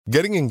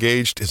Getting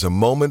engaged is a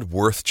moment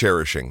worth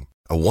cherishing.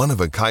 A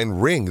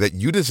one-of-a-kind ring that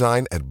you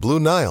design at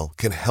Blue Nile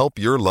can help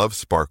your love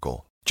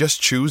sparkle.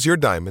 Just choose your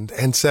diamond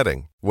and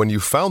setting. When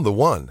you've found the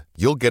one,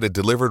 you'll get it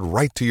delivered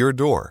right to your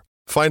door.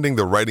 Finding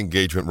the right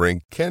engagement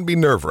ring can be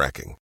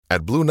nerve-wracking.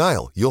 At Blue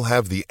Nile, you'll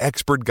have the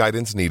expert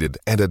guidance needed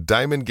and a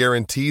diamond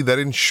guarantee that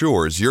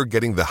ensures you're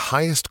getting the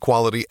highest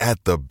quality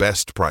at the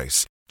best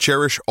price.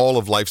 Cherish all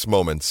of life's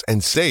moments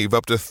and save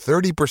up to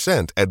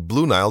 30% at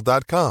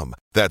BlueNile.com.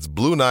 That's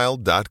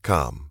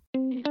BlueNile.com.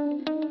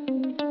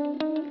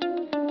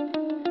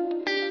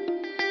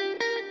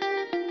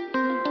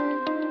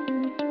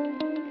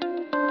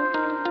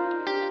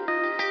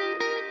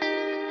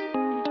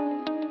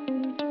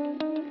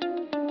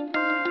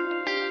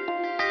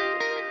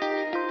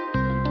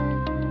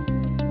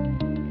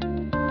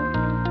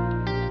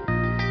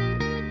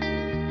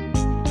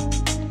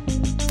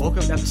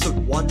 Welcome to episode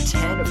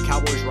 110 of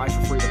Cowboys Ride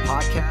for Free, the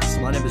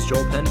podcast. My name is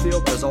Joel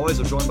Penfield. As always,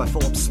 I'm joined by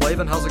Philip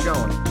Slavin. How's it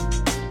going?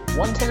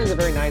 110 is a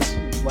very nice,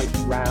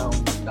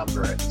 round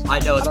number. I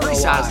know, it's pretty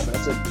satisfying.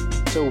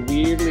 But it's a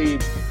weirdly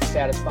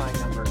satisfying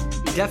number.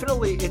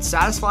 Definitely, it's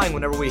satisfying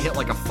whenever we hit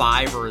like a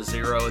 5 or a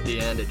 0 at the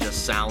end. It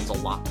just sounds a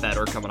lot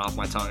better coming off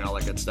my tongue and all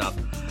that good stuff.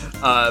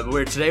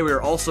 Today we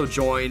are also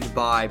joined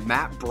by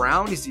Matt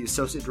Brown. He's the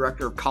Associate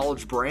Director of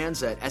College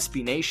Brands at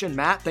SB Nation.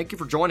 Matt, thank you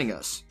for joining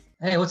us.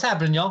 Hey, what's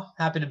happening, y'all?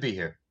 Happy to be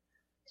here.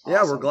 Yeah,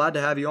 awesome. We're glad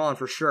to have you on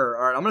for sure.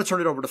 All right, I'm going to turn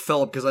it over to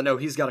Philip because I know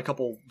he's got a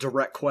couple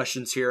direct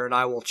questions here, and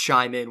I will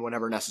chime in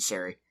whenever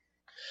necessary.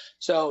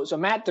 So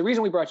Matt, the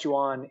reason we brought you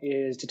on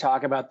is to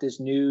talk about this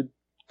new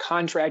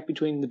contract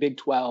between the Big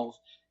 12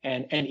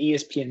 and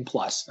ESPN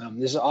Plus.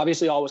 This is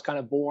obviously all was kind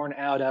of born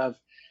out of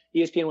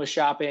ESPN was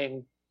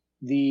shopping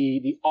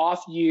the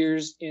off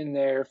years in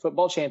their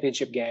football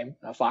championship game.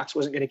 Fox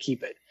wasn't going to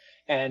keep it,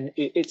 and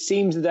it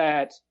seems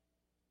that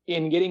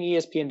in getting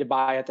ESPN to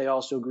buy it, they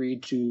also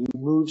agreed to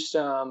move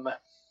some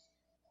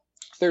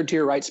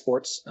third-tier rights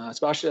sports,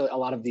 especially a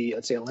lot of the,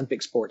 let's say,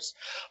 Olympic sports,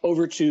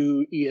 over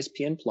to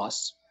ESPN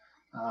Plus.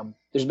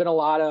 There's been a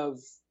lot of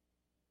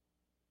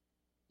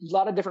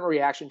different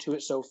reaction to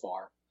it so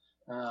far.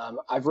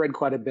 I've read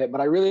quite a bit, but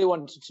I really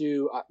wanted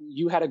to.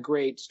 You had a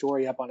great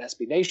story up on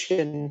SB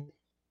Nation,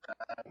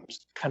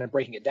 just kind of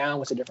breaking it down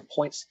with the different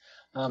points.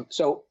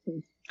 So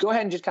go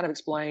ahead and just kind of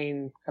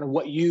explain kind of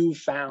what you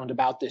found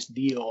about this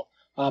deal.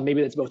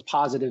 Maybe that's both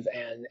positive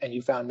and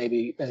you found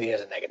maybe as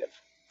a negative.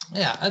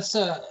 Yeah, that's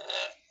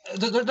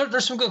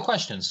there's some good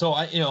questions. So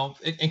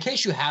in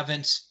case you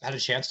haven't had a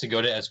chance to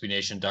go to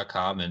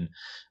sbnation.com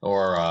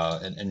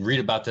and read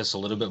about this a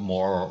little bit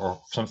more, or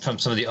from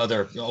some of the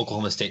other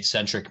Oklahoma State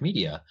centric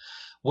media,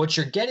 what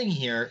you're getting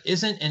here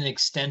isn't an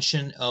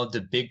extension of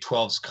the Big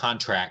 12's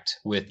contract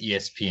with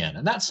ESPN,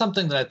 and that's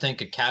something that I think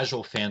a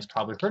casual fan's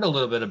probably heard a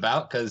little bit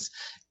about because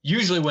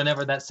usually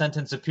whenever that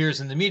sentence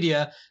appears in the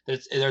media,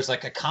 there's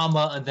like a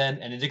comma and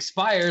it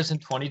expires in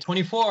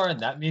 2024, and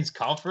that means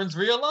conference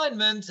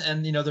realignment,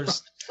 and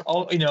there's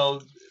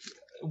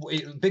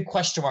big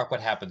question mark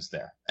what happens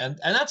there, and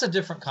that's a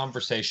different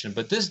conversation.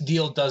 But this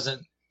deal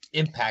doesn't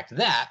impact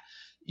that.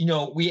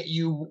 When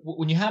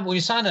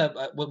you sign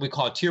what we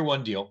call a tier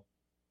 1 deal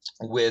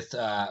with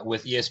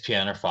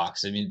ESPN or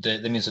Fox, I mean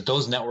that means that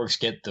those networks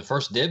get the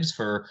first dibs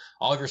for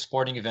all of your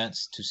sporting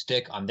events to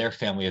stick on their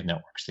family of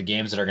networks. The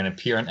games that are going to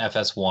appear on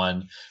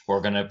FS1 or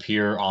going to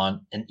appear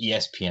on an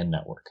ESPN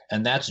network,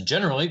 and that's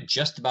generally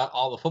just about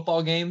all the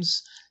football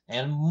games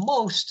and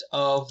most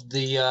of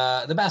the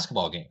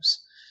basketball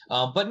games.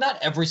 But not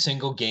every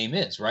single game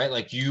is, right?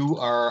 Like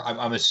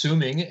I'm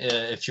assuming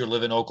if you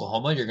live in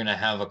Oklahoma, you're going to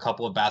have a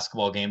couple of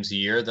basketball games a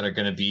year that are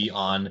going to be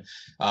on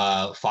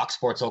Fox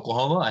Sports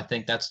Oklahoma. I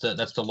think that's the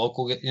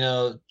local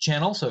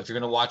channel. So if you're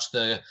going to watch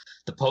the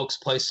Pokes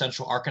play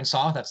Central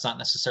Arkansas, that's not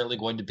necessarily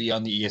going to be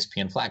on the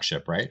ESPN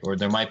flagship, right? Or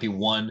there might be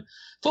one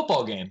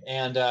football game.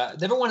 And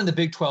everyone in the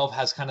Big 12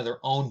 has kind of their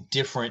own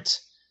different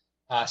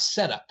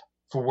setup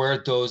for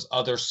where those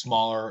other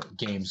smaller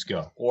games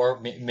go. Or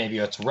maybe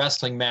it's a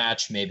wrestling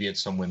match, maybe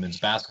it's some women's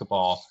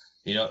basketball,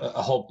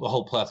 a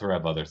whole plethora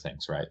of other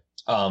things, right?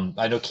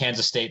 I know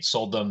Kansas State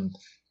sold them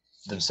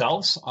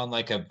themselves on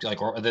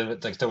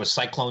there was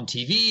Cyclone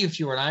TV if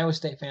you were an Iowa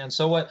State fan.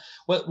 So what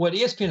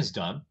ESPN has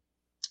done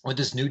with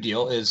this new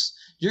deal is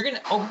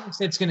Oklahoma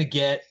State's going to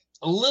get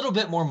a little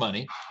bit more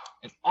money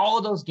and all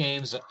of those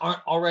games that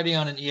aren't already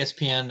on an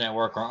ESPN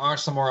network or aren't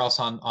somewhere else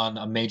on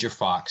a major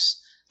Fox.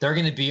 They're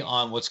going to be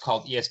on what's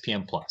called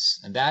ESPN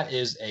Plus, and that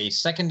is a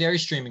secondary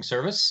streaming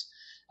service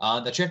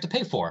that you have to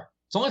pay for.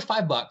 It's only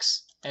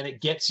 $5, and it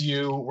gets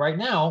you right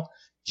now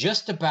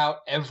just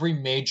about every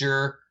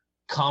major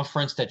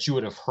conference that you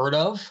would have heard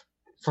of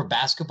for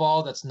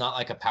basketball. That's not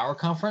like a power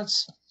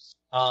conference,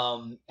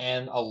 and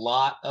a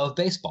lot of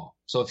baseball.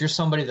 So if you're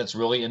somebody that's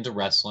really into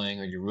wrestling,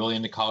 or you're really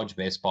into college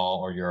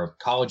baseball, or you're a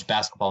college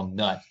basketball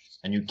nut,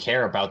 and you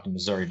care about the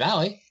Missouri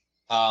Valley,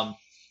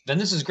 then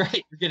this is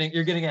great.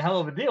 You're getting a hell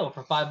of a deal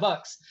for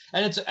 $5,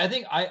 and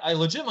I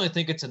legitimately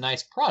think it's a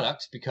nice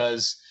product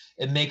because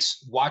it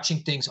makes watching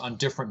things on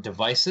different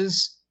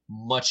devices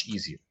much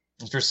easier.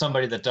 if you're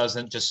somebody that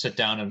doesn't just sit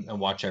down and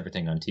watch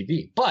everything on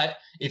TV. But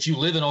if you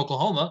live in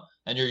Oklahoma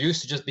and you're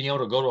used to just being able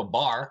to go to a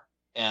bar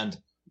and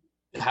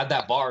have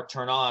that bar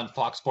turn on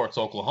Fox Sports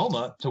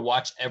Oklahoma to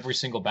watch every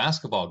single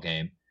basketball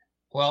game,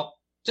 well,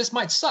 this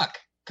might suck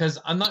because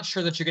I'm not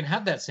sure that you're going to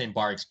have that same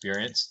bar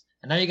experience.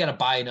 And now you got to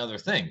buy another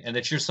thing. And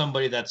if you're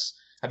somebody that's,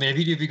 I mean, have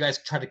you guys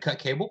tried to cut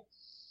cable?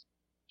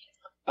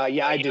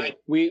 Yeah, I do.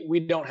 We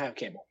don't have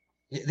cable.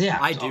 Yeah,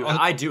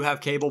 I do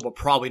have cable, but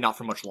probably not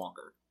for much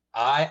longer.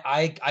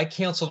 I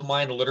canceled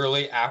mine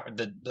literally after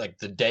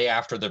the day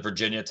after the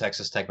Virginia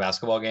Texas Tech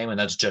basketball game, and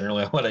that's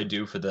generally what I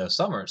do for the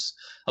summers.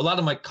 A lot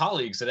of my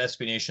colleagues at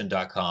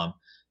SBNation.com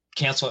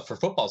cancel it for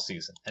football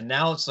season, and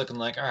now it's looking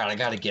like, all right, I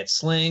got to get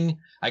Sling,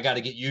 I got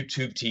to get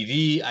YouTube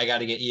TV, I got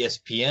to get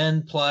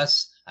ESPN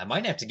Plus. I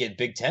might have to get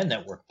Big Ten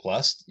Network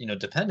Plus,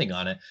 depending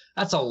on it.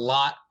 That's a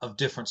lot of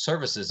different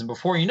services, and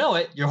before you know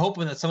it, you're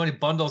hoping that somebody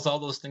bundles all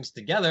those things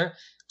together,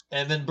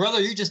 and then,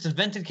 brother, you just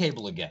invented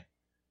cable again.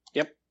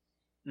 Yep.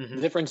 Mm-hmm.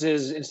 The difference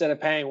is instead of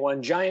paying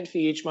one giant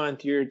fee each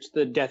month, it's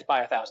the death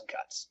by 1,000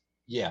 cuts.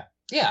 Yeah,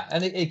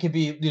 and it could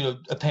be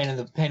a pain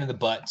in the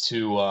butt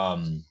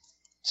to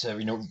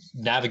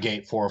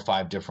navigate 4 or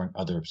 5 different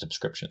other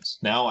subscriptions.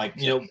 Now,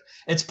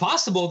 it's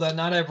possible that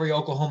not every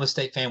Oklahoma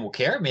State fan will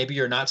care. Maybe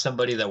you're not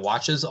somebody that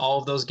watches all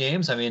of those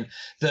games. I mean,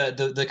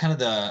 the kind of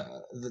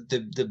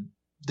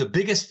the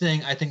biggest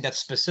thing I think that's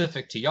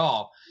specific to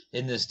y'all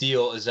in this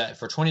deal is that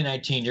for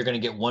 2019 you're going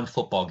to get one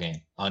football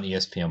game on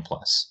ESPN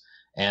Plus.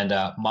 And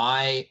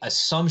my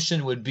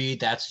assumption would be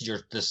that's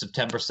the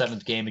September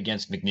 7th game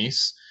against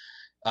McNeese.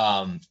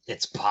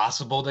 It's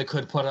possible they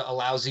could put a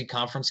lousy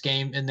conference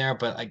game in there,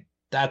 but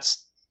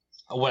that's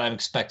what I'm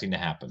expecting to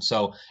happen.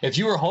 So if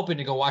you were hoping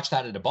to go watch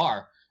that at a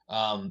bar,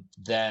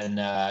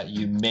 then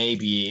you may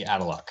be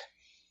out of luck.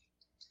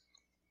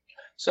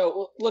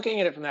 So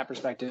looking at it from that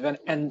perspective,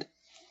 and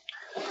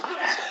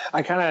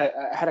I kind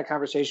of had a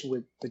conversation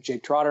with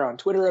Jake Trotter on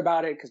Twitter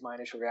about it because my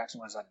initial reaction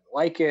was I didn't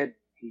like it.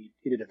 He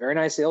did a very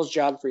nice sales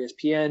job for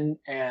ESPN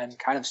and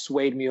kind of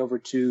swayed me over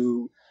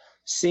to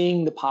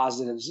seeing the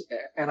positives.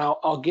 And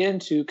I'll get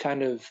into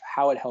kind of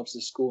how it helps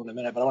the school in a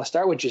minute, but I want to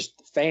start with just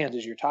the fans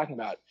as you're talking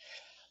about.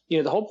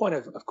 The whole point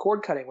of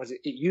cord cutting was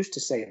it used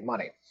to save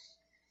money.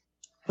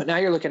 But now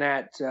you're looking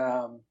at,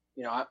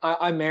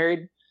 I'm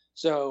married,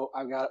 so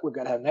we've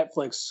got to have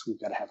Netflix, we've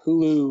got to have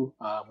Hulu,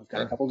 we've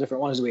got a couple of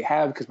different ones that we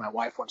have because my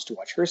wife wants to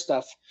watch her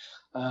stuff.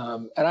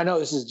 And I know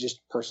this is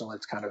just personal,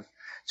 it's kind of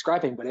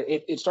scrapping, but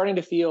it's starting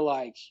to feel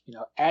like,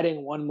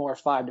 adding one more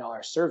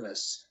 $5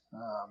 service.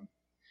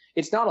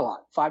 It's not a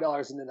lot.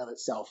 $5 in and of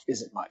itself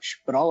isn't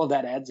much, but all of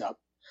that adds up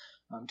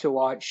to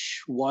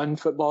watch one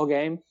football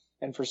game.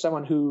 And for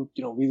someone who,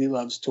 really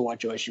loves to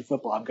watch OSU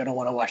football, I'm going to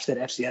want to watch that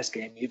FCS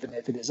game, even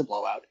if it is a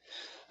blowout.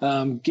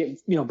 Get,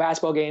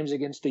 basketball games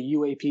against the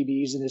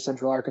UAPBs and the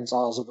Central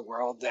Arkansas of the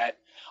world that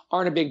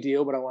aren't a big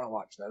deal, but I want to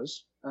watch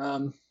those.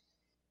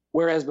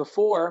 Whereas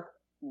before,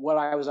 what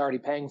I was already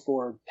paying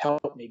for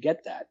helped me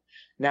get that.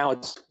 Now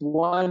it's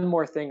one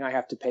more thing I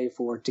have to pay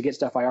for to get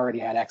stuff I already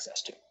had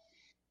access to.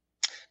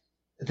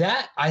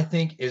 That I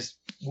think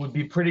would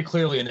be pretty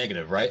clearly a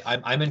negative, right?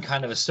 I'm in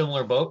kind of a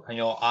similar boat.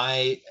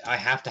 I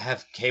have to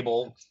have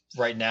cable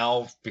right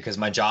now because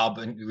my job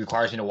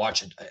requires me to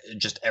watch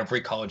just every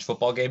college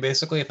football game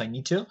basically if I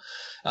need to.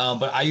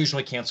 But I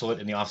usually cancel it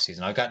in the off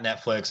season. I've got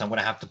Netflix. I'm going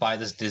to have to buy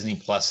this Disney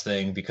Plus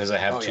thing because I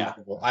have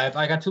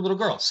I got 2 little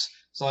girls.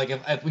 So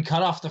if we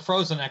cut off the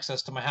Frozen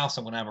access to my house,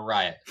 I'm going to have a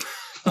riot.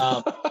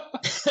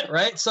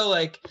 Right? So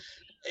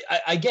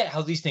I get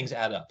how these things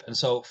add up. And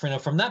so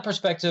from that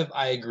perspective,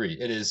 I agree.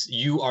 It is,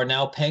 you are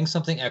now paying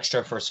something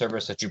extra for a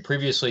service that you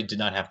previously did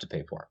not have to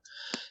pay for.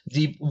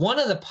 One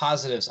of the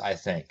positives, I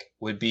think,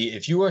 would be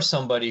if you are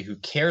somebody who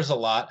cares a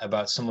lot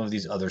about some of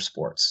these other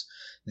sports,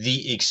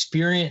 the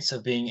experience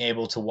of being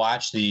able to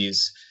watch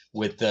these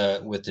with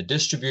the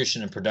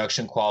distribution and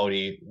production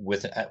quality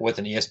with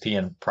an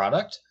ESPN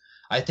product,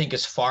 I think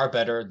is far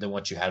better than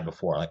what you had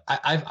before.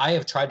 I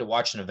have tried to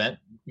watch an event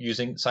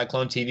using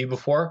Cyclone TV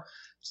before.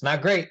 It's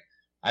not great.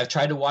 I've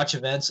tried to watch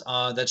events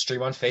that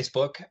stream on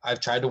Facebook. I've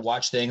tried to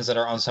watch things that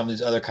are on some of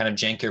these other kind of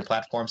jankier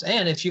platforms.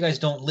 And if you guys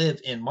don't live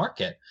in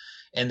market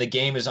and the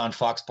game is on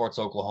Fox Sports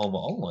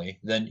Oklahoma only,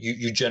 then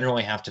you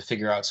generally have to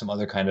figure out some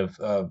other kind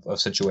of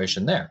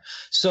situation there.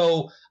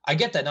 So I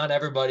get that not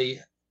everybody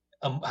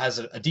has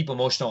a deep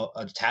emotional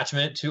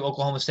attachment to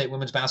Oklahoma State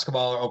women's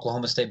basketball or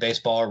Oklahoma State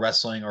baseball or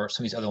wrestling or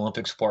some of these other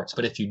Olympic sports.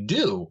 But if you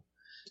do,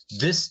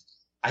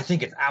 I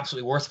think it's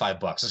absolutely worth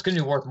 $5. It's going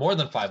to be worth more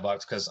than $5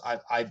 because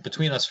I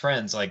between us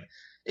friends,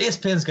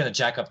 ESPN's going to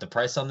jack up the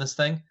price on this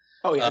thing.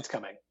 Oh yeah, it's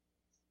coming.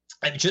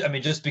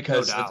 Just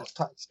because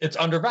it's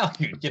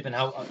undervalued given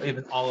all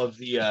of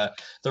the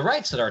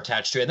rights that are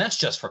attached to it. And that's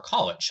just for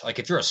college.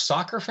 If you're a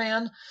soccer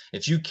fan,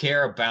 if you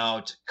care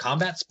about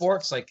combat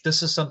sports,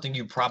 this is something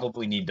you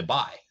probably need to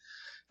buy.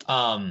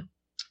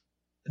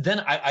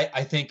 Then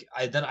I think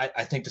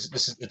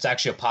it's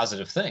actually a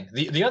positive thing.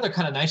 The other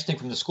kind of nice thing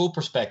from the school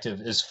perspective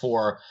is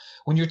for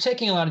when you're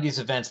taking a lot of these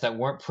events that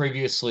weren't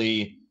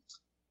previously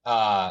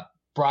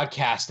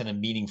broadcast in a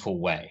meaningful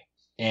way.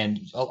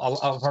 And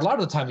for a lot of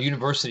the time, the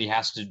university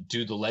has to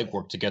do the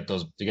legwork to get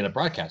a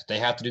broadcast. They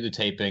have to do the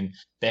taping.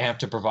 They have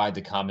to provide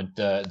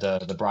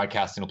the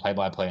broadcasting, the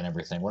play-by-play, and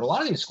everything. What a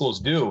lot of these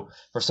schools do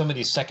for some of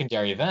these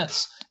secondary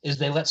events is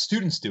they let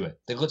students do it.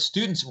 They let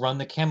students run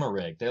the camera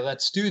rig. They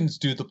let students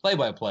do the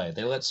play-by-play.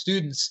 They let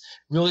students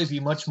really be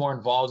much more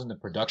involved in the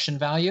production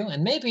value.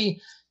 And maybe,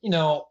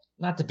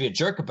 not to be a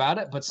jerk about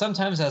it, but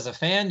sometimes as a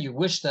fan, you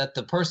wish that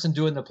the person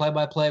doing the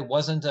play-by-play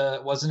wasn't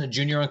a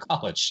junior in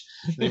college.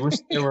 They wish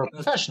they were a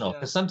professional,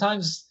 because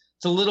sometimes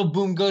it's a little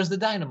boom goes the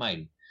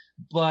dynamite.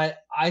 But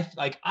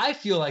I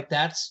feel like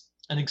that's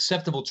an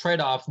acceptable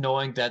trade-off,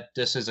 knowing that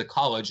this is a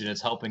college and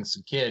it's helping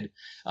some kid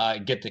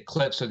get the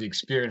clips or the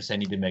experience they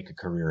need to make a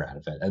career out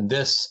of it. And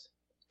this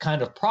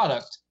kind of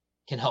product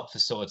can help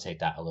facilitate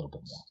that a little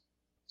bit more.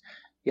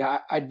 Yeah,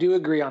 I do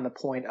agree on the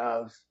point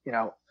of,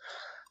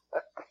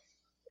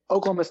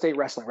 Oklahoma State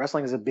wrestling.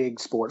 Wrestling is a big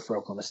sport for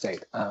Oklahoma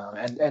State,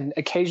 and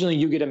occasionally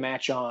you get a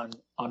match on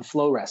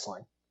Flow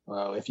Wrestling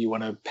if you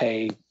want to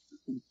pay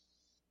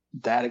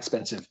that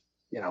expensive,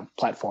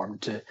 platform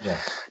to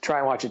try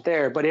and watch it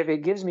there. But if it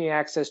gives me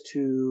access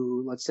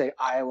to, let's say,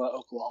 Iowa,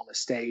 Oklahoma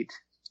State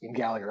in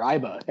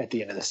Gallagher-Iba at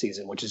the end of the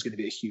season, which is going to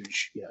be a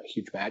huge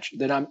match,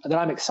 then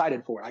I'm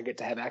excited for it. I get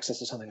to have access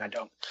to something I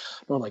don't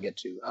normally get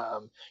to.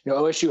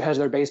 OSU has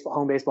their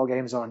home baseball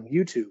games on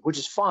YouTube, which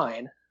is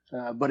fine,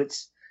 but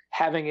it's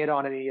having it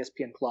on an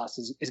ESPN Plus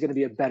is going to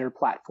be a better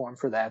platform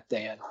for that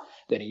than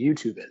a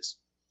YouTube is.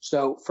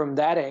 So from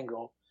that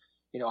angle,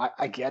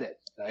 I get it.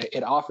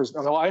 It offers.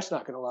 I'm just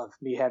not going to love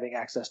me having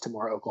access to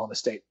more Oklahoma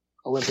State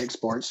Olympic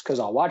sports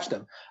because I'll watch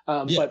them.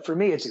 But for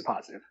me, it's a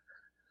positive.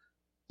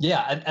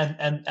 Yeah,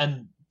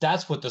 and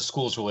that's what the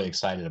school's really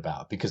excited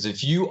about, because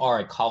if you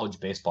are a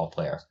college baseball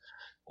player,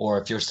 or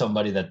if you're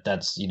somebody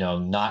that's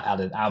not at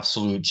an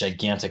absolute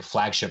gigantic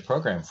flagship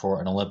program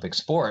for an Olympic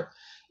sport,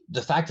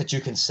 the fact that you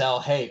can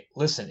sell, hey,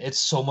 listen, it's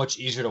so much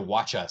easier to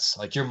watch us.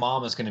 Like, your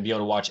mom is going to be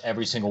able to watch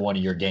every single one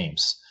of your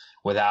games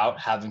without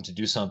having to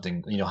do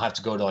something, have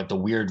to go to like the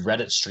weird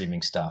Reddit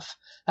streaming stuff.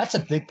 That's a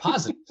big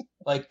positive.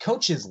 Like,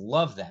 coaches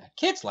love that.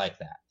 Kids like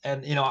that.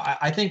 And,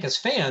 I think as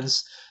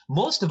fans,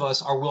 most of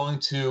us are willing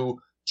to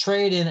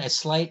trade in a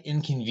slight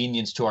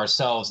inconvenience to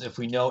ourselves if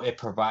we know it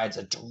provides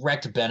a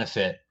direct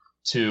benefit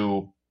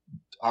to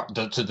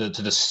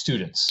the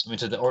students, or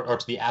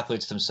to the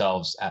athletes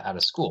themselves at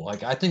a school.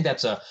 Like, I think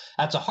that's a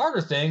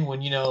harder thing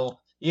when,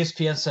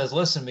 ESPN says,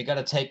 listen, you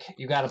got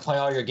to play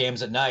all your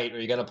games at night, or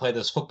you got to play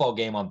this football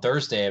game on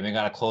Thursday, and we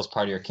got to close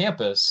part of your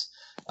campus.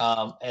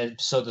 And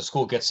so the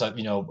school gets a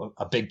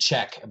big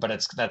check, but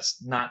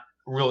that's not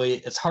really,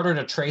 it's harder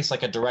to trace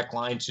like a direct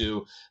line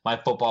to my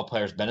football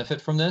players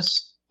benefit from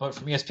this. But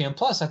from ESPN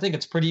Plus, I think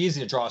it's pretty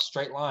easy to draw a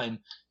straight line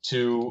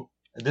to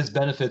this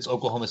benefits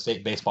Oklahoma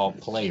State baseball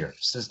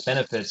players. This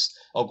benefits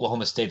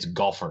Oklahoma State's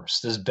golfers.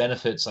 This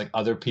benefits like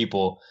other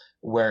people,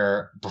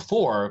 where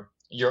before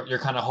you're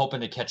kind of hoping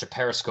to catch a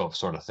Periscope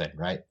sort of thing,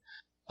 right?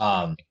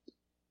 I'm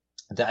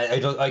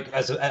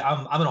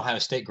an Ohio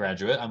State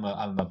graduate. I'm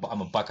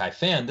a Buckeye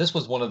fan. This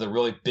was one of the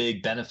really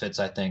big benefits,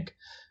 I think,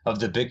 of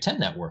the Big Ten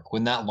Network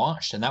when that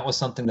launched, and that was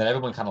something that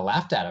everyone kind of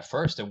laughed at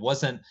first. It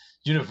wasn't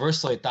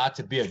universally thought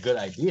to be a good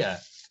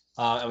idea.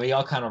 And we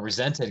all kind of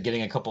resented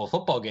getting a couple of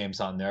football games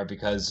on there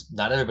because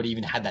not everybody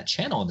even had that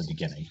channel in the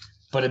beginning,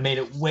 but it made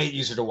it way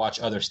easier to watch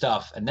other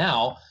stuff. And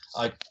now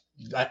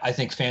I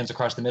think fans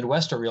across the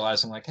Midwest are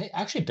realizing, like, hey,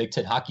 actually Big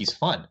Ten hockey's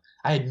fun.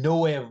 I had no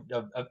way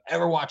of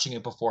ever watching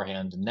it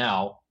beforehand, and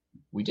now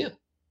we do.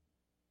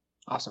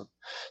 Awesome.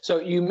 So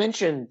you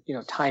mentioned,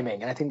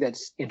 timing, and I think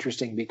that's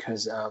interesting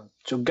because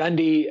so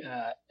Gundy,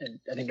 and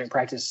I think during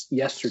practice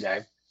yesterday,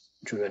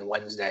 which would have been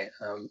Wednesday,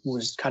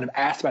 was kind of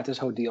asked about this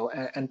whole deal.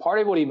 And part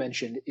of what he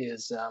mentioned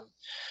is,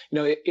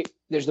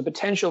 there's the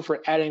potential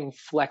for adding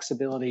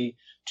flexibility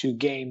to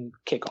game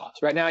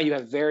kickoffs. Right now, you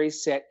have very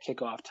set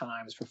kickoff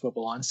times for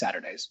football on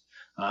Saturdays.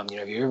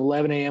 If you have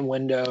 11 a.m.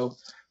 window,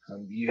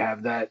 you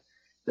have the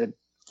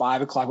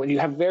 5 o'clock when you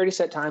have very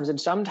set times,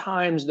 and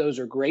sometimes those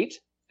are great,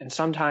 and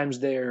sometimes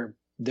they're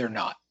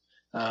not.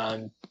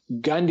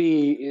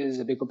 Gundy is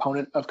a big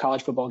proponent of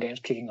college football games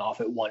kicking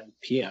off at 1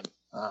 p.m.,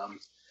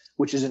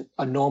 which isn't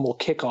a normal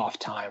kickoff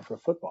time for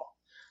football.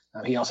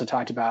 He also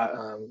talked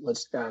about,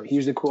 he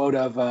used the quote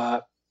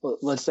of,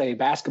 let's say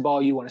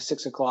basketball, you want a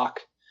 6 o'clock,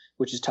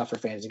 which is tough for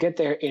fans to get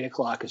there. 8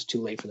 o'clock is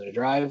too late for them to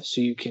drive.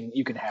 So you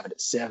can have it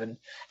at 7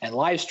 and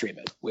live stream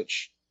it,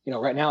 which,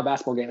 right now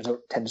basketball games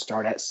tend to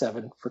start at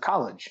 7 for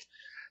college.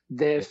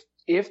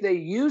 If they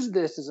use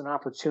this as an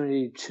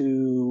opportunity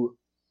to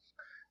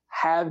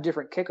have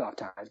different kickoff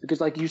times,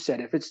 because like you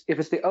said, if it's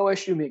the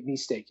OSU McNeese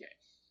State game,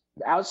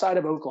 outside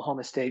of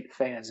Oklahoma State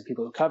fans and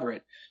people who cover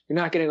it, you're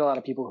not getting a lot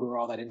of people who are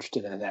all that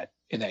interested in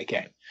that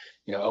game.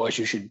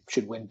 OSU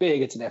should win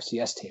big. It's an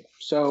FCS team.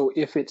 So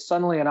if it's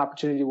suddenly an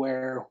opportunity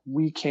where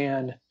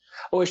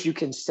OSU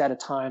can set a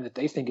time that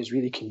they think is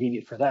really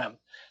convenient for them,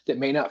 that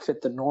may not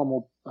fit the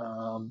normal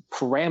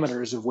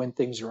parameters of when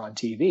things are on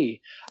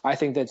TV, I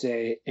think that's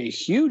a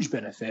huge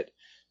benefit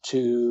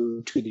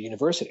to the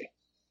university.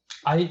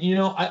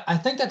 I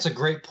think that's a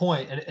great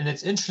point, and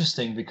it's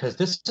interesting because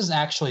this has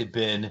actually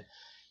been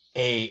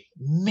a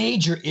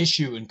major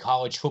issue in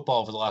college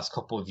football over the last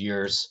couple of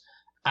years,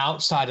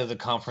 outside of the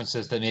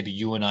conferences that maybe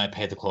you and I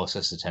pay the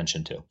closest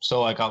attention to.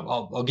 So, like,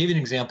 I'll give you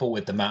an example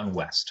with the Mountain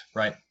West,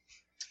 right?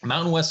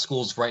 Mountain West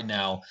schools right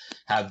now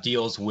have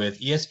deals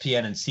with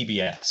ESPN and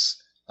CBS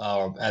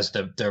as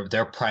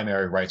their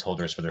primary rights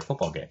holders for their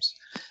football games,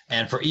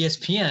 and for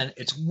ESPN,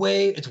 it's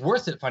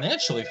worth it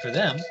financially for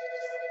them.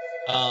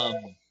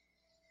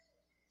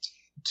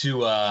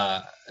 To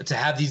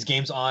have these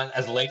games on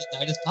as late at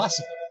night as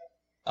possible.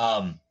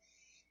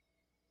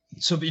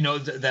 So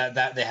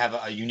that they have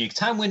a unique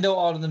time window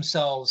all to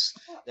themselves.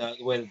 The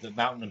way that the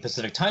Mountain and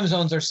Pacific time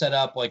zones are set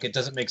up, like it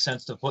doesn't make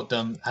sense to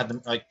have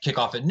them like kick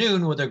off at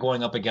noon where they're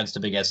going up against a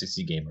big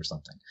SEC game or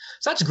something.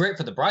 So that's great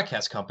for the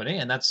broadcast company,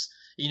 and that's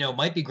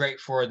might be great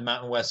for the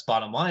Mountain West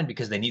bottom line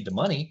because they need the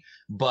money.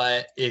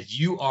 But if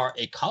you are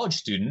a college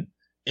student,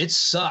 it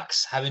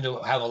sucks having to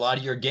have a lot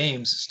of your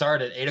games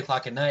start at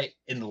 8:00 at night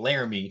in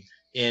Laramie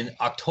in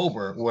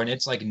October when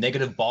it's like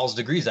negative balls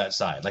degrees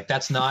outside. Like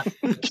that's not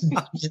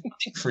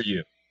convenient for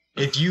you.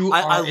 If you,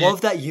 I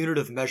love that unit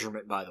of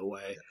measurement, by the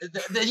way.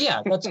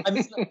 Yeah,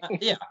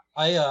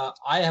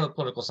 I have a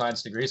political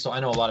science degree, so I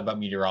know a lot about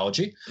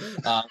meteorology.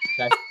 I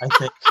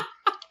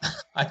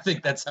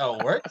think that's how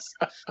it works.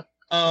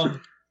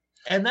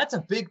 And that's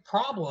a big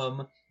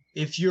problem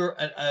if you're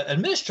an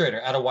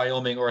administrator at a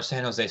Wyoming or a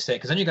San Jose State,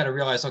 because then you got to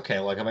realize, okay,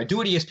 like if I do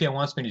what ESPN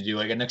wants me to do,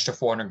 I get an extra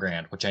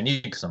 $400,000, which I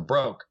need because I'm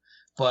broke.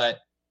 But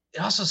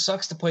it also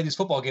sucks to play these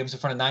football games in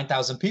front of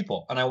 9,000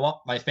 people, and I want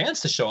my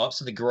fans to show up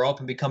so they grow up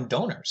and become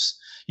donors.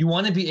 You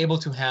want to be able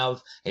to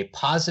have a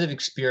positive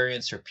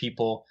experience for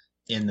people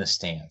in the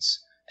stands.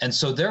 And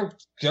so they're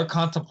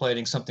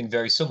contemplating something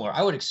very similar.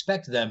 I would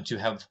expect them to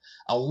have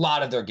a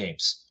lot of their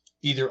games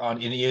either on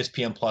an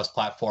ESPN Plus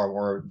platform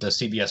or the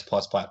CBS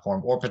Plus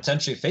platform or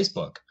potentially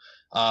Facebook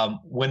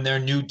when their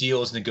new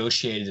deal is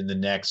negotiated in the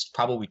next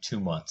probably 2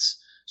 months,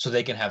 so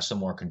they can have some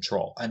more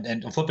control.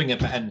 And flipping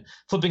it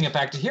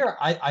back to here,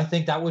 I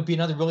think that would be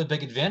another really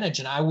big advantage,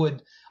 and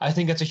I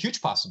think that's a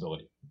huge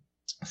possibility.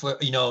 For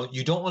you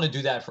don't want to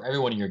do that for every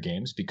one of your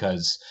games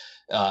because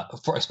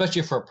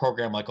especially for a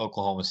program like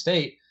Oklahoma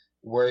State,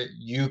 where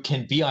you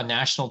can be on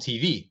national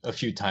TV a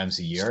few times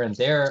a year. And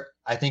there,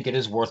 I think it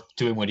is worth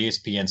doing what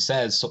ESPN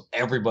says so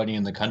everybody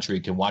in the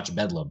country can watch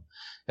Bedlam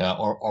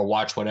or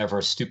watch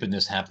whatever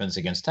stupidness happens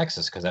against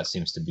Texas, because that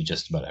seems to be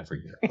just about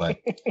every year. But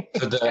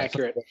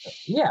accurate.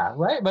 Yeah,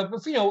 right. But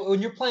when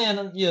you're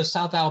playing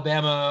South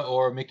Alabama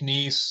or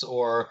McNeese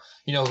or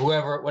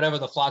whatever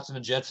the Flotsam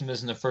and Jetsam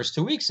is in the first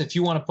 2 weeks, if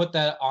you want to put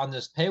that on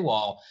this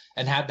paywall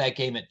and have that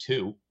game at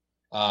 2,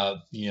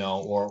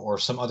 or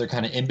some other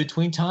kind of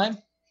in-between time,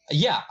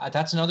 yeah,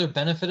 that's another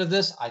benefit of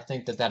this. I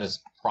think that is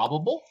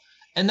probable,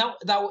 and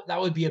that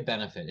would be a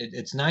benefit.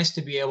 It's nice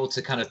to be able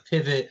to kind of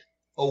pivot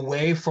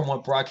away from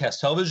what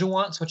broadcast television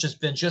wants, which has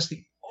been just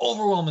the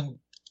overwhelming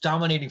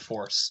dominating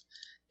force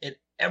in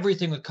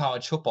everything with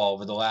college football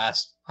over the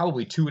last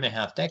probably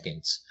 2.5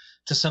 decades,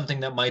 to something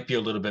that might be a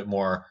little bit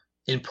more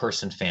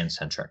in-person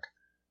fan-centric.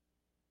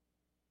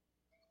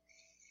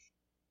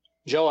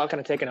 Joe, I'm kind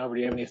of taking over.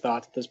 Do you have any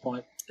thoughts at this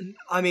point?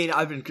 I mean,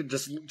 I've been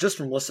just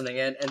from listening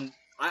in, and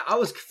I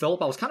was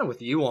kind of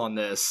with you on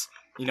this.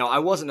 I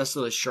wasn't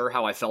necessarily sure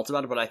how I felt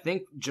about it, but I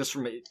think just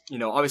from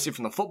obviously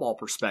from the football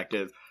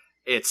perspective,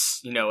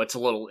 it's it's a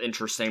little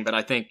interesting. But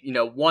I think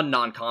one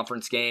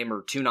non-conference game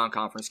or 2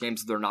 non-conference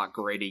games, they're not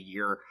great a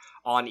year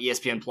on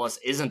ESPN Plus,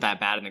 isn't that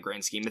bad in the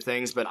grand scheme of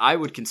things. But I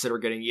would consider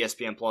getting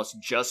ESPN Plus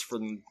just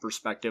from the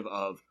perspective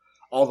of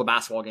all the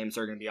basketball games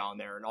that are going to be on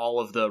there and all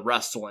of the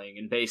wrestling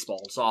and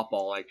baseball and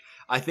softball. Like,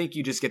 I think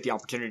you just get the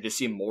opportunity to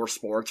see more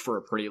sports for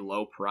a pretty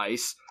low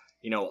price.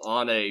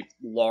 On a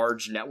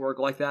large network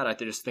like that. I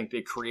just think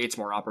it creates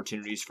more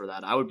opportunities for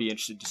that. I'm going to be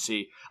interested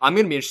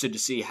to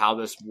see how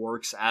this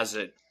works as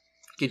it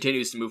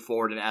continues to move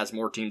forward and as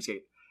more teams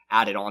get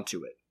added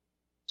onto it.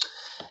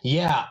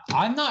 Yeah,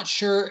 I'm not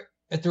sure.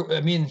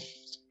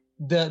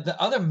 The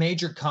other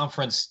major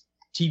conference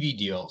TV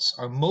deals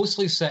are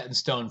mostly set in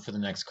stone for the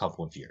next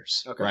couple of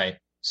years, okay. Right?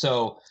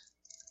 So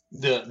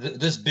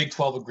this Big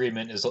 12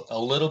 agreement is a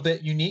little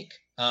bit unique.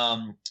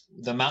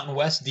 The Mountain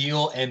West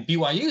deal and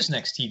BYU's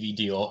next TV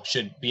deal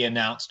should be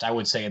announced, I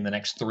would say, in the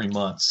next 3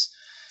 months.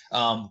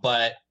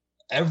 But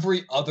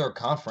every other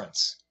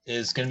conference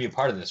is going to be a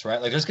part of this,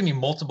 right? Like, there's going to be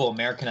multiple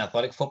American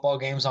athletic football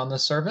games on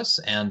this service,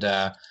 and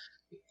a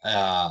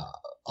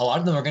lot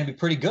of them are going to be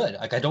pretty good.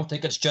 Like, I don't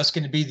think it's just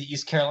going to be the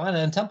East Carolina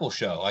and Temple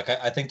show. Like,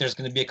 I think there's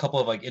going to be a couple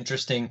of like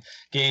interesting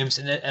games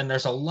in it, and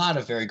there's a lot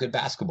of very good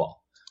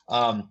basketball.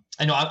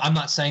 I know I'm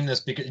not saying this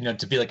because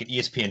to be like an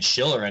ESPN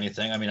shill or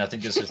anything. I mean, I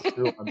think this is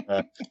true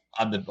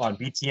on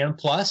BTN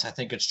Plus. I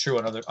think it's true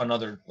on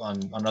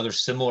other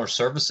similar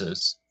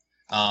services.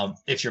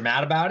 If you're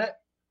mad about it,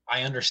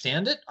 I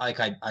understand it. Like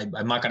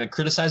I'm not going to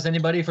criticize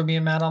anybody for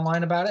being mad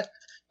online about it.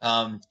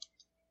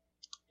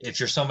 If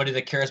you're somebody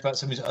that cares about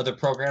some of these other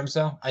programs,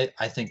 though,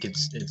 I think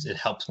it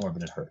helps more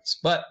than it hurts.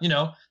 But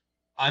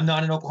I'm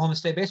not an Oklahoma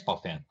State baseball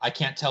fan. I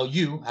can't tell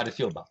you how to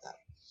feel about that.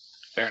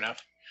 Fair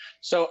enough.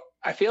 So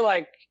I feel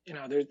like,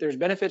 there's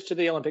benefits to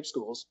the Olympic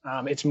schools.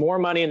 It's more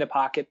money in the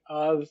pocket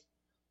of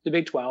the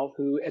Big 12,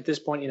 who at this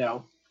point,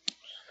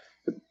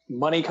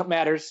 money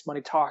matters,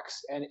 money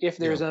talks. And if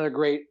there's another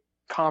great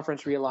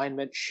conference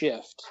realignment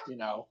shift,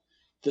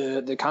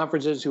 the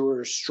conferences who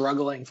are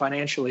struggling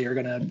financially are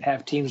going to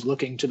have teams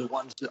looking to the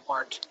ones that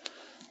aren't.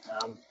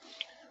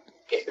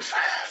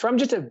 From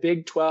just a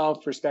Big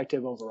 12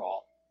 perspective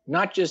overall,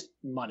 not just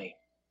money,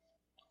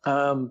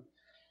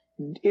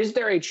 is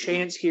there a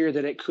chance here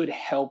that it could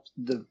help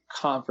the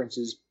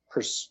conference's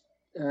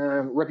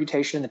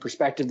reputation and the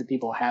perspective that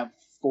people have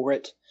for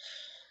it,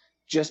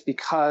 just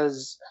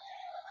because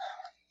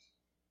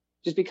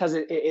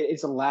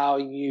it's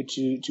allowing you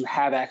to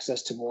have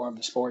access to more of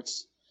the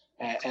sports,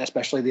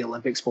 especially the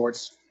Olympic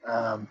sports,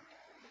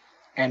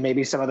 and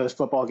maybe some of those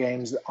football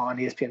games on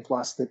ESPN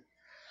Plus? That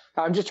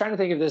I'm just trying to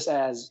think of this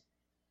as,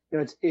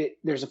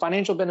 there's a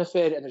financial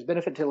benefit and there's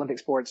benefit to Olympic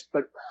sports,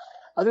 but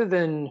other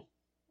than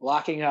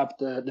locking up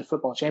the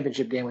football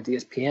championship game with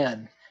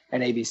ESPN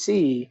and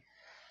ABC,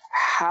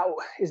 how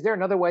is there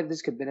another way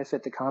this could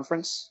benefit the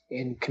conference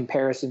in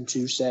comparison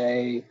to,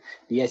 say,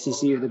 the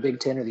SEC or the Big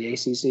Ten or the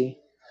ACC?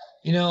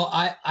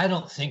 I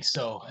don't think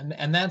so.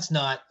 And that's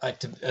not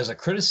as a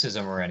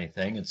criticism or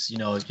anything. It's,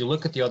 if you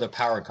look at the other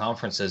power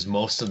conferences,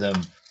 most of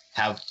them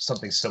have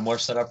something similar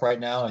set up right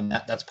now. And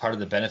that's part of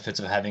the benefits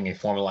of having a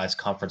formalized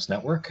conference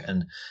network.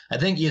 And I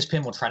think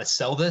ESPN will try to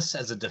sell this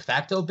as a de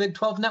facto Big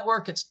 12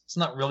 network. It's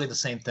not really the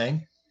same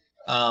thing.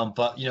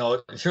 But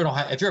if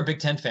you're a Big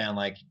 10 fan,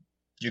 like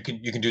you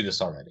can do this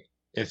already.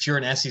 If you're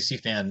an SEC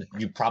fan,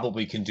 you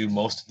probably can do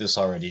most of this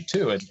already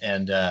too.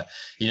 And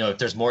if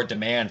there's more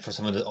demand for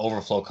some of the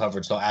overflow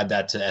coverage, they'll add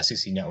that to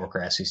SEC Network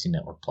or SEC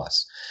Network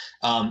Plus.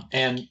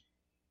 And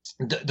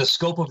the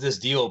scope of this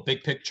deal,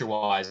 big picture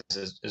wise,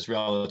 is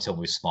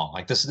relatively small.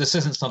 Like this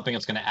isn't something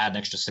that's going to add an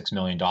extra $6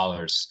 million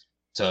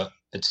to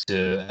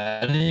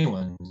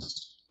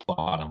anyone's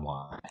bottom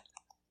line.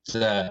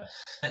 To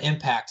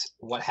impact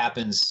what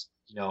happens,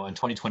 in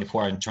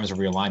 2024 in terms of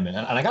realignment.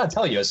 And I got to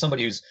tell you, as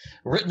somebody who's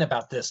written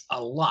about this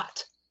a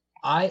lot,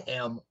 I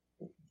am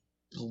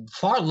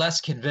far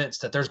less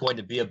convinced that there's going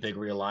to be a big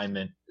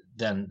realignment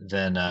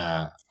than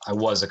I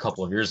was a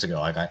couple of years ago.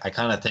 Like I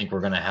kind of think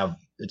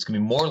it's going to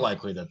be more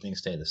likely that things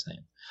stay the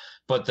same.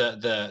 But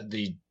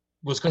the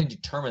what's going to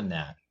determine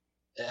that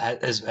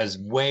has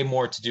way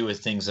more to do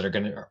with things that are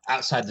going to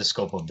outside the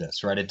scope of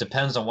this, right? It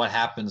depends on what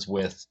happens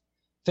with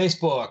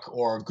Facebook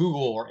or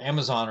Google or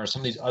Amazon or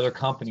some of these other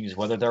companies,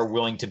 whether they're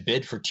willing to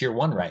bid for tier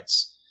 1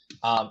 rights.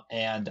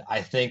 And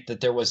I think that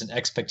there was an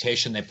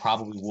expectation they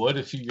probably would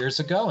a few years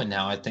ago. And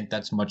now I think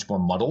that's much more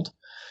muddled.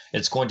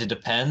 It's going to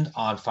depend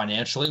on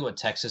financially what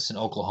Texas and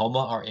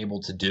Oklahoma are able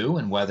to do,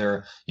 and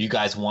whether you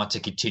guys want to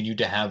continue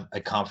to have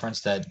a conference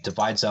that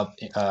divides up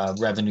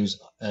revenues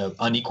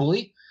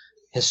unequally.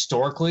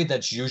 Historically,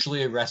 that's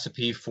usually a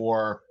recipe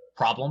for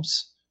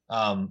problems.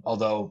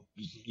 Although,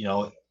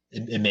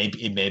 it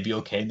may be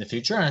okay in the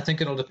future, and I think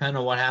it'll depend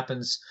on what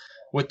happens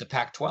with the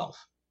Pac-12.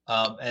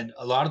 And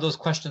a lot of those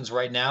questions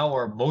right now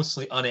are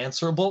mostly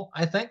unanswerable,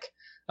 I think.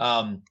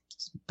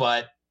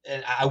 But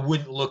I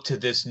wouldn't look to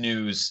this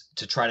news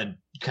to try to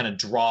kind of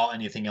draw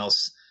anything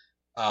else,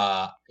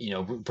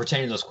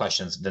 pertaining to those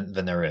questions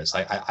than there is.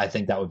 I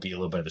think that would be a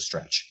little bit of a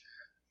stretch.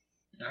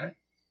 All right.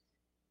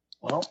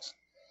 Well,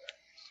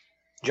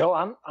 Joe,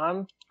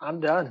 I'm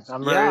done.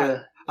 I'm ready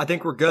to. I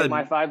think we're good. Take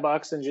my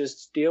 $5 and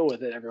just deal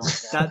with it, everyone.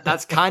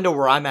 That's kind of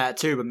where I'm at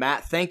too. But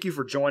Matt, thank you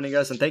for joining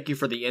us, and thank you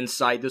for the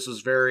insight. This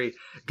was very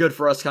good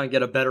for us to kind of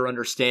get a better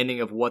understanding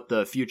of what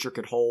the future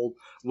could hold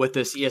with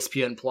this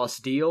ESPN Plus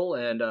deal.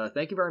 And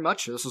thank you very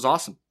much. This was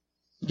awesome.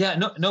 Yeah,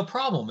 no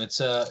problem.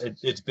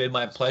 It's been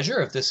my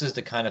pleasure. If this is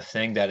the kind of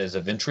thing that is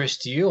of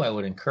interest to you, I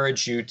would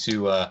encourage you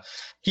to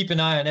keep an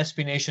eye on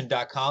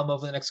SBNation.com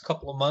over the next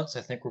couple of months.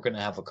 I think we're going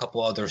to have a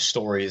couple other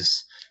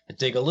stories that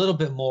dig a little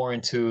bit more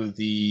into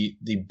the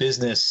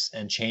business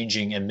and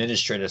changing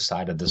administrative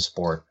side of the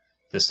sport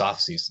this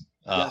offseason.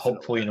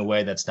 Hopefully in a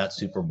way that's not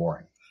super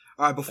boring.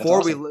 All right,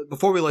 before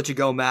we let you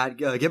go, Matt,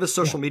 give us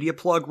social media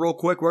plug real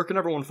quick. Where can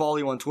everyone follow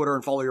you on Twitter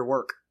and follow your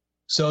work?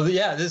 So,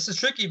 this is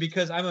tricky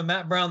because I'm a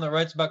Matt Brown that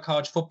writes about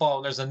college football,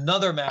 and there's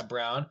another Matt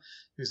Brown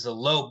who's a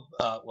low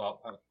I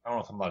don't know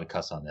if I'm allowed to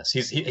cuss on this.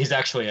 He's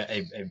actually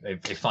a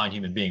fine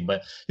human being,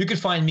 but you can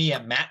find me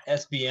at Matt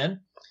SBN.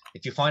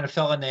 If you find a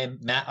fella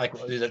named Matt,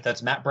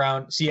 that's Matt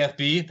Brown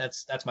CFB,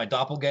 that's my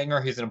doppelganger.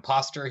 He's an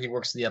imposter. He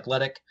works at The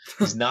Athletic.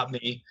 He's not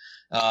me.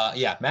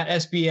 Matt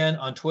SBN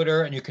on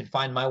Twitter, and you can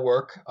find my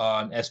work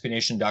on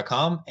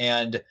SBNation.com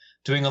and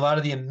doing a lot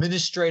of the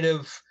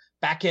administrative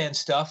back-end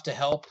stuff to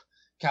help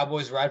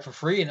Cowboys Ride for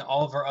Free and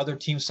all of our other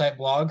team site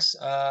blogs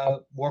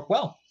work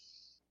well.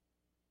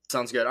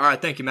 Sounds good. All right.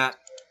 Thank you, Matt.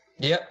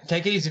 Yep.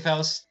 Take it easy,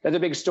 fellas. That's a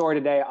big story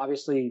today,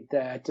 obviously,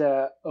 that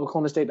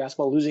Oklahoma State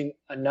basketball losing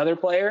another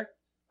player.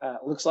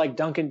 Looks like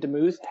Duncan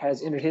DeMuth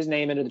has entered his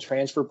name into the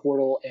transfer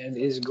portal and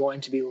is going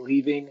to be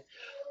leaving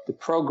the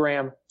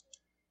program.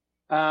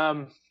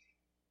 There's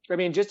I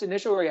mean, just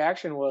initial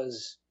reaction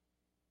was,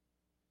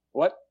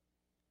 what?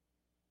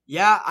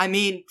 Yeah, I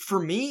mean, for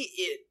me,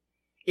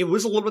 it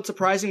was a little bit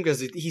surprising because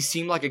he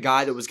seemed like a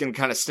guy that was going to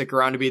kind of stick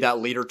around to be that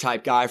leader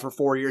type guy for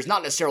 4 years.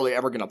 Not necessarily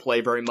ever going to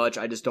play very much.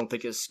 I just don't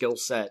think his skill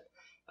set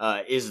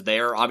is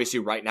there. Obviously,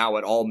 right now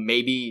at all.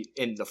 Maybe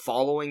in the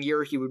following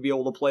year he would be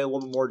able to play a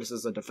little bit more just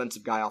as a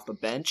defensive guy off the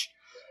bench.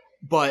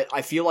 But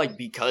I feel like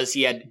because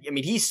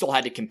he still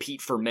had to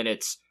compete for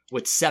minutes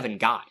with 7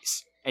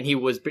 guys. And he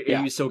was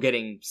still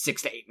getting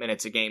 6 to 8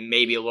 minutes a game,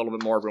 maybe a little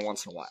bit more every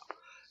once in a while.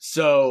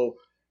 So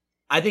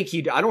I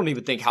don't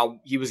even think how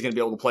he was going to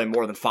be able to play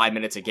more than 5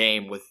 minutes a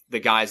game with the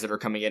guys that are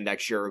coming in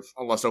next year,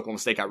 unless Oklahoma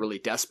State got really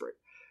desperate.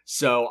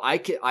 So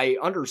I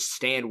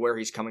understand where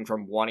he's coming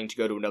from, wanting to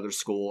go to another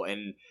school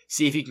and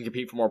see if he can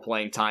compete for more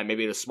playing time,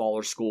 maybe at a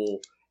smaller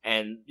school,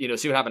 and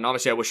see what happens.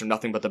 Obviously, I wish him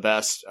nothing but the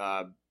best.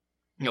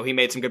 He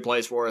made some good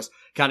plays for us.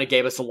 Kind of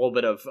gave us a little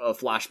bit of a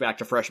flashback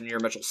to freshman year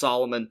Mitchell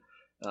Solomon.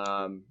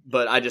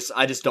 But I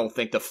just don't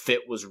think the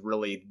fit was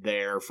really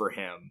there for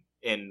him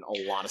in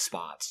a lot of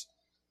spots.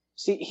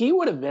 See, he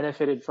would have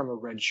benefited from a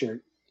redshirt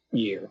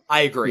year.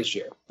 I agree. This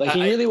year, like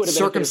he really would have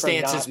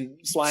circumstances from not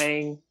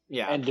playing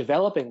and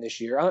developing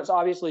this year. It's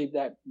obviously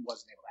that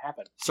wasn't able to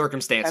happen.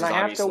 Circumstances, and I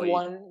have obviously,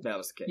 that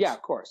was the case. Yeah,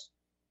 of course.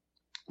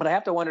 But I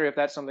have to wonder if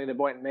that's something that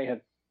Boynton may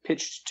have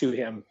pitched to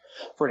him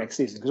for next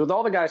season. Because with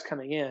all the guys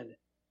coming in,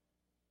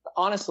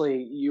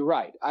 honestly, you're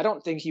right. I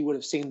don't think he would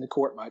have seen the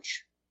court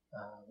much.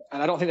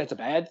 And I don't think that's a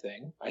bad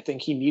thing. I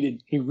think he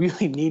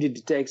really needed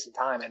to take some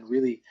time and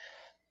really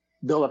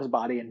build up his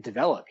body and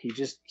develop.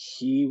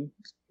 He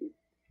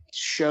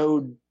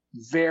showed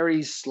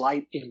very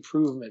slight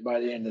improvement by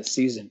the end of the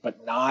season,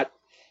 but not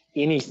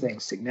anything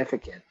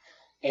significant.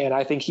 And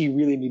I think he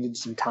really needed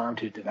some time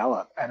to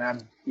develop.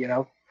 And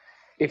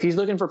if he's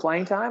looking for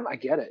playing time, I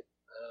get it.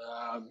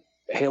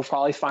 He'll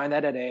probably find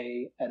that at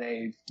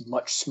a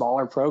much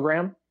smaller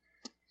program.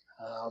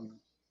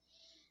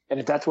 And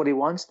if that's what he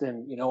wants,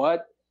 then you know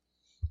what?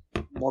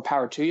 More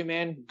power to you,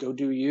 man. Go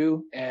do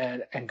you,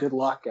 and good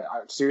luck. I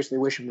seriously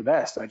wish him the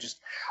best.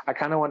 I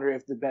kind of wonder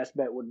if the best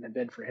bet wouldn't have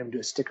been for him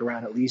to stick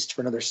around at least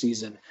for another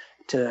season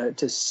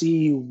to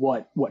see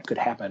what could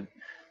happen.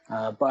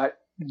 But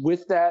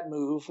with that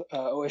move,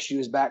 OSU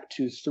is back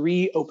to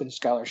 3 open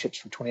scholarships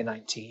for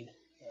 2019.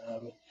 I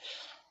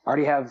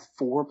already have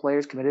 4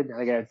 players committed. Now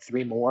I got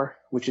 3 more,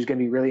 which is going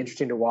to be really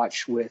interesting to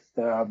watch. With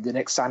the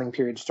next signing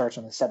period starts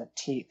on the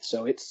 17th,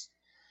 so it's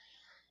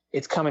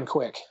coming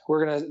quick.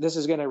 This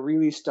is gonna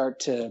really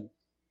start to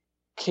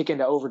kick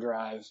into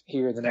overdrive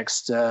here in the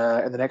next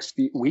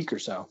week or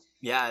so.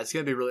 Yeah, it's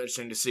gonna be really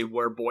interesting to see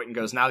where Boynton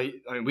goes. Now,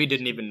 we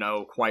didn't even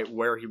know quite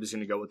where he was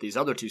gonna go with these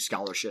other 2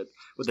 scholarships.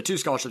 With the 2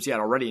 scholarships he had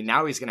already,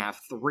 now he's gonna have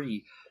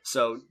 3.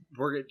 So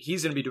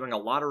he's gonna be doing a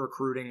lot of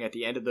recruiting at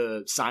the end of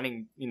the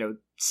signing,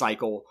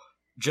 cycle,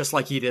 just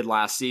like he did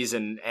last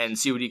season, and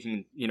see what he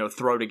can,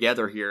 throw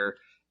together here.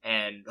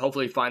 And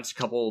hopefully he finds a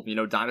couple,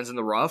 diamonds in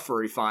the rough,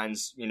 or he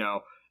finds,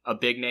 a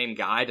big name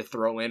guy to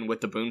throw in with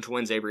the Boone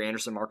twins, Avery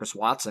Anderson, Marcus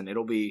Watson.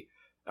 It'll be,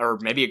 or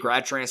maybe a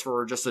grad transfer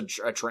or just a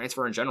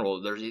transfer in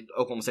general.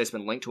 Oklahoma State's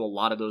been linked to a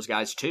lot of those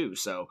guys too.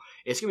 So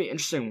it's going to be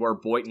interesting where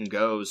Boynton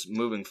goes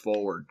moving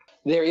forward.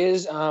 There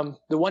is the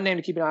one name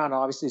to keep an eye on,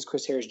 obviously, is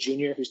Chris Harris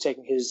Jr., who's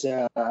taking his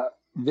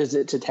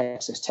visit to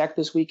Texas Tech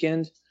this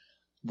weekend.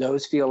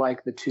 Those feel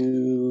like the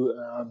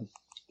 2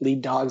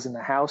 lead dogs in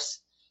the house.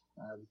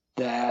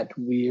 That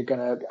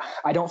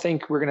I don't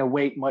think we're gonna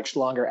wait much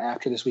longer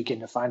after this weekend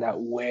to find out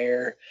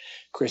where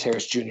Chris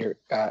Harris Jr.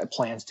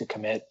 Plans to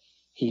commit.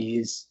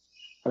 There's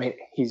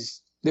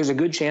a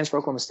good chance for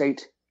Oklahoma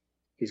State.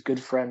 He's good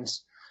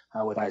friends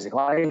with Isaac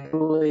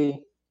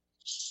Lively,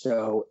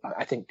 so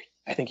I think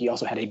he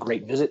also had a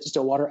great visit to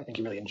Stillwater. I think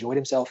he really enjoyed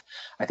himself.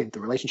 I think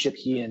the relationship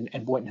he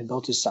and Boynton have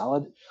built is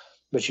solid.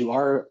 But you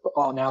are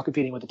all now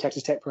competing with the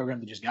Texas Tech program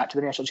that just got to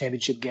the national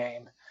championship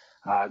game.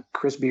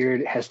 Chris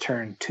Beard has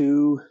turned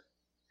 2,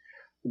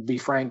 to be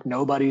frank,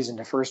 nobodies in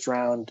the first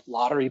round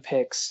lottery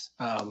picks.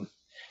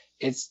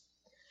 It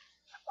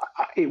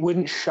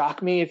wouldn't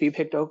shock me if he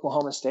picked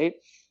Oklahoma State.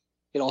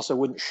 It also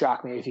wouldn't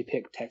shock me if he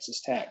picked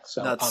Texas Tech.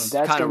 So that's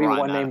going to be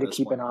one name to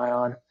keep an eye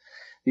on.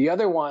 The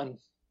other one,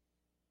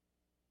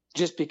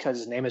 just because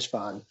his name is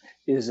fun,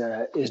 is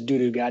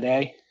Dudu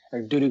Gade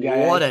or Dudu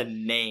Gade. What a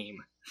name!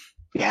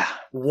 Yeah,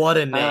 what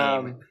a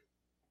name.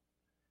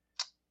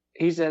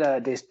 He's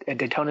at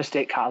Daytona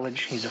State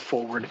College. He's a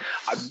forward.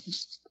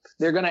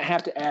 They're going to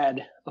have to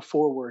add a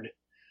forward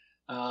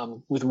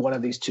with one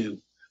of these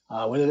 2,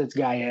 whether that's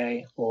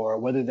Gaye or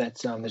whether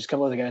that's there's a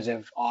couple other guys that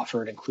have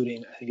offered,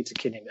 including I think it's a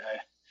kid named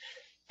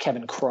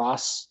Kevin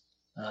Cross,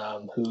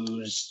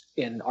 who's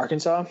in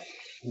Arkansas.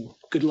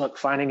 Good luck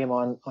finding him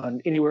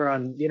on anywhere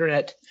on the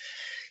internet.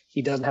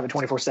 He doesn't have a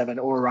 24/7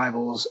 or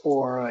Rivals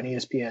or an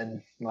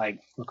ESPN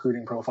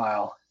recruiting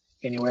profile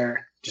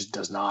anywhere. Just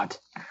does not.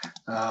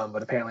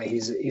 But apparently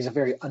he's a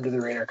very under the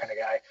radar kind of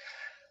guy.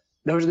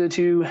 Those are the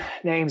 2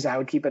 names I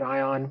would keep an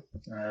eye on.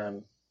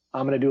 I'm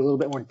going to do a little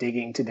bit more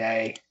digging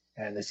today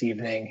and this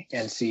evening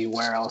and see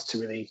where else to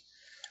really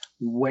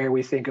where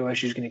we think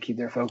OSU is going to keep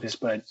their focus.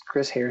 But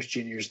Chris Harris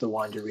Jr. is the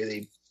one to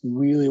really,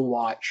 really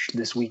watch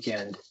this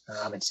weekend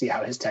and see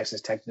how his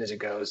Texas Tech visit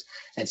goes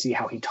and see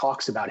how he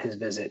talks about his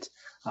visit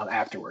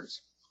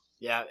afterwards.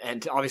 Yeah,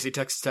 and obviously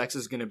Texas Tech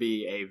is going to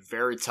be a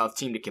very tough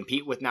team to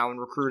compete with now in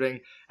recruiting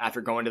after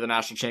going to the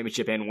national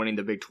championship and winning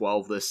the Big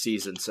 12 this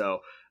season. So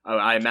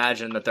I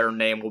imagine that their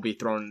name will be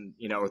thrown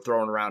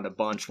around a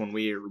bunch when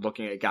we are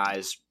looking at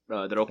guys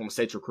that Oklahoma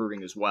State's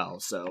recruiting as well.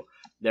 So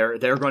they're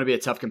going to be a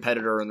tough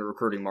competitor in the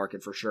recruiting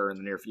market for sure in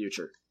the near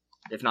future,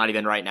 if not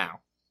even right now.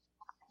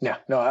 Yeah,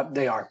 no,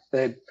 they are.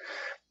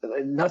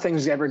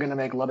 Nothing's ever going to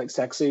make Lubbock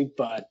sexy,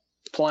 but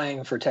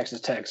playing for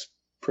Texas Tech's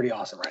pretty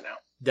awesome right now.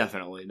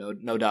 Definitely,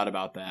 no doubt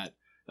about that.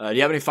 Do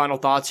you have any final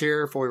thoughts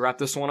here before we wrap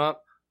this one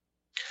up?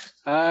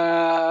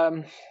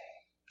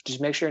 Just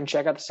make sure and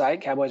check out the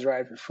site, Cowboys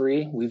Ride for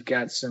free. We've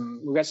got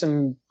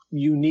some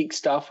unique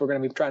stuff we're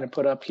going to be trying to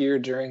put up here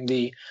during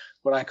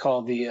what I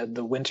call the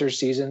winter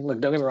season.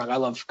 Look, don't get me wrong, I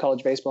love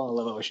college baseball and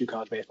I love OSU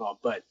college baseball,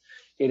 but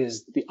it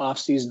is the off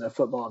season of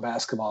football and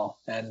basketball,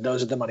 and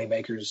those are the money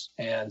makers.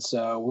 And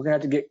so we're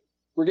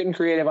getting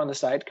creative on the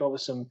site, come up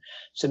with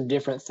some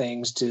different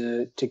things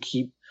to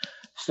keep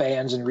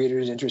fans and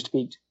readers' interest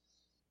peaked.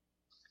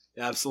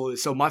 Yeah, absolutely.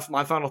 So my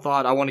final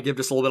thought, I want to give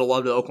just a little bit of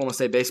love to the Oklahoma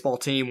State baseball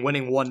team,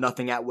 winning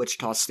 1-0 at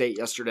Wichita State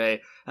yesterday.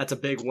 That's a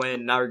big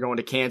win. Now you're going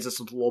to Kansas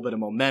with a little bit of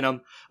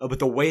momentum. But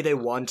the way they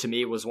won, to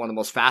me, was one of the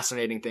most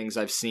fascinating things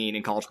I've seen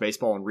in college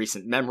baseball in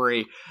recent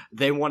memory.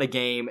 They won a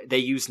game. They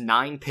used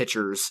 9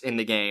 pitchers in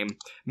the game.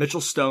 Mitchell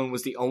Stone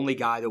was the only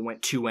guy that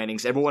went 2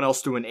 innings. Everyone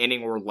else threw an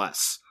inning or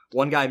less.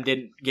 One guy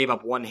gave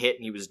up 1 hit,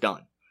 and he was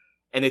done.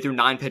 And they threw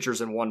 9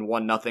 pitchers and won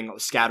 1-0,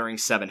 scattering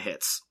 7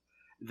 hits.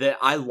 That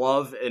I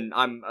love, and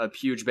I'm a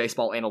huge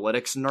baseball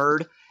analytics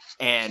nerd,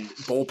 and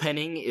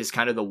bullpenning is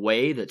kind of the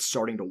way that's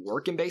starting to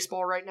work in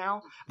baseball right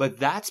now, but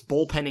that's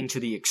bullpenning to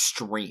the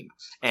extreme.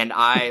 And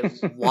I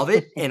love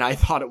it, and I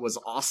thought it was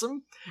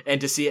awesome. And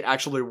to see it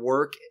actually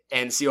work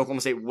and see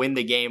Oklahoma State win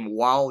the game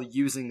while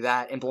using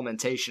that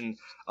implementation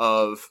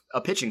of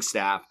a pitching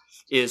staff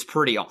is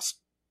pretty awesome.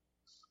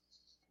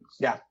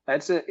 Yeah,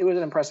 it was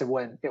an impressive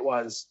win. It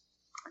was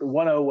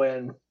 1-0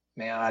 win,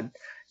 man.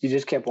 You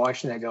just kept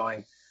watching that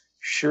going,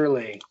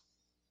 surely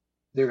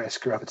they're going to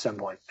screw up at some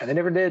point. And they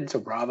never did, so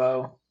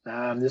bravo.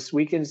 This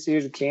weekend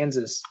series with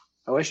Kansas,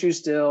 OSU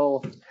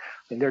still,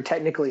 they're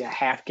technically a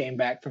half game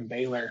back from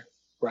Baylor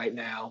right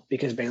now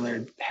because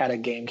Baylor had a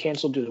game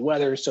canceled due to the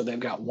weather, so they've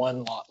got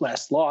one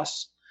less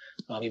loss,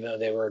 even though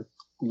they were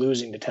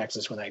losing to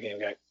Texas when that game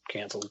got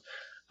canceled.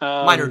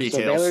 Minor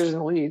details. So Baylor's in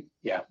the lead.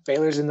 Yeah,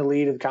 Baylor's in the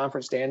lead of the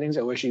conference standings.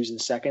 OSU's in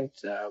second.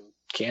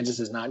 Kansas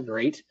is not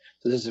great.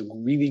 So this is a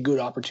really good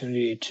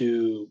opportunity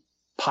to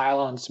pile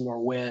on some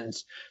more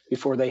wins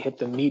before they hit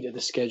the meat of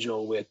the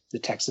schedule with the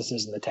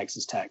Texases and the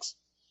Texas Techs.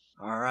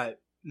 All right.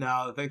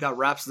 Now, I think that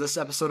wraps this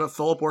episode of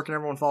Philip. Where can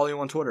everyone follow you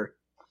on Twitter?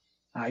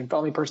 You can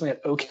follow me personally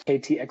at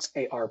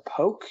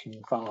OKTXARPoke. You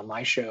can follow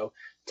my show,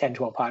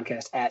 1012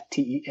 Podcast, at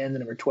TEN, the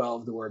number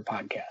 12, the word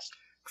podcast.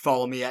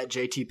 Follow me at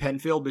JT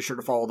Penfield. Be sure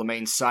to follow the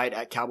main site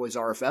at Cowboys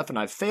RFF. And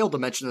I've failed to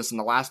mention this in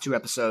the last 2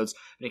 episodes.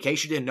 And in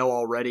case you didn't know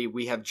already,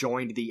 we have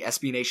joined the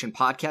SB Nation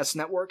Podcast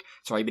Network.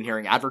 So I've been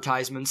hearing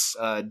advertisements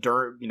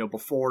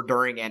before,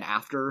 during, and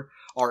after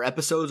our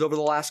episodes over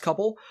the last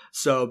couple.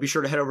 So be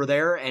sure to head over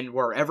there, and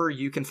wherever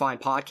you can find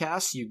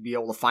podcasts, you'll be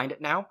able to find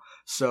it now.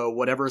 So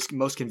whatever is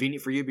most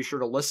convenient for you, be sure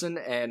to listen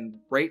and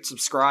rate,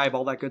 subscribe,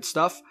 all that good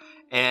stuff.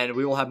 And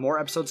we will have more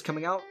episodes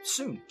coming out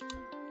soon.